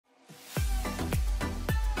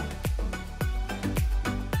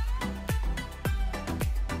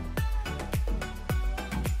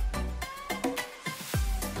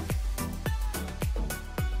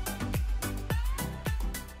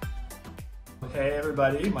Hey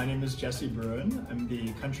everybody, my name is Jesse Bruin. I'm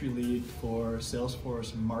the country lead for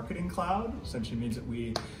Salesforce Marketing Cloud. Essentially means that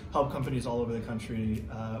we help companies all over the country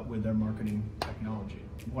with their marketing technology.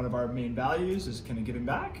 One of our main values is kind of giving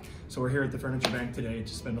back. So we're here at the Furniture Bank today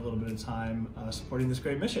to spend a little bit of time supporting this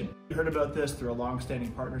great mission. We heard about this through a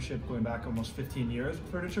long-standing partnership going back almost 15 years with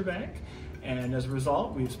Furniture Bank. And as a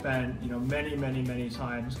result, we've spent many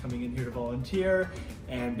times coming in here to volunteer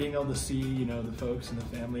and being able to see the folks and the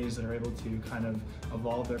families that are able to kind of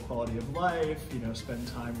evolve their quality of life, spend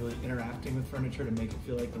time really interacting with furniture to make it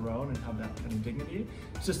feel like their own and have that kind of dignity.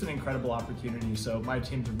 It's just an incredible opportunity. So my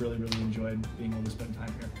teams have really enjoyed being able to spend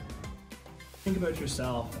time here. Think about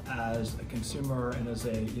yourself as a consumer and as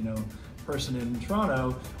a person in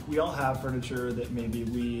Toronto. We all have furniture that maybe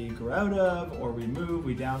we grow out of, or we move,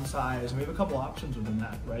 we downsize, and we have a couple options within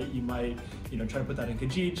that, right? You might try to put that in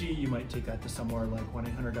Kijiji, you might take that to somewhere like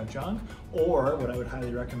 1-800-GOT-JUNK, or what I would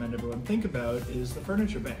highly recommend everyone think about is the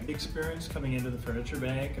Furniture Bank. The experience coming into the Furniture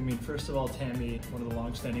Bank, first of all, Tammy, one of the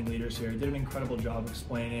long-standing leaders here, did an incredible job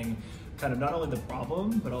explaining kind of not only the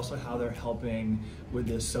problem, but also how they're helping with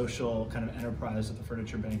this social kind of enterprise that the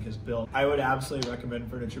Furniture Bank has built. I would absolutely recommend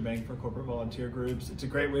Furniture Bank for corporate volunteer groups. It's a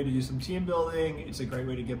great way to do some team building. It's a great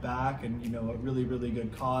way to give back and a really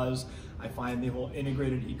good cause. I find the whole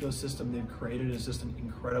integrated ecosystem they've created is just an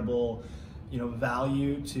incredible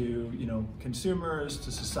value to consumers,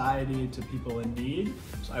 to society, to people in need.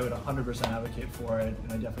 So I would 100% advocate for it,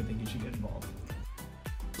 and I definitely think you should get involved.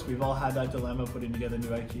 We've all had that dilemma putting together new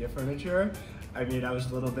IKEA furniture. I was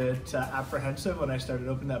a little bit apprehensive when I started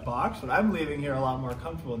opening that box, but I'm leaving here a lot more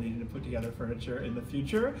comfortable needing to put together furniture in the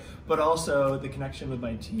future, but also the connection with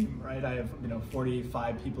my team, right? I have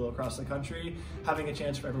 45 people across the country. Having a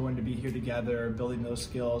chance for everyone to be here together, building those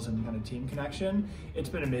skills and kind of team connection, it's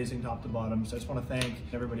been amazing top to bottom. So I just want to thank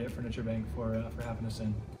everybody at Furniture Bank for having us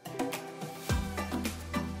in.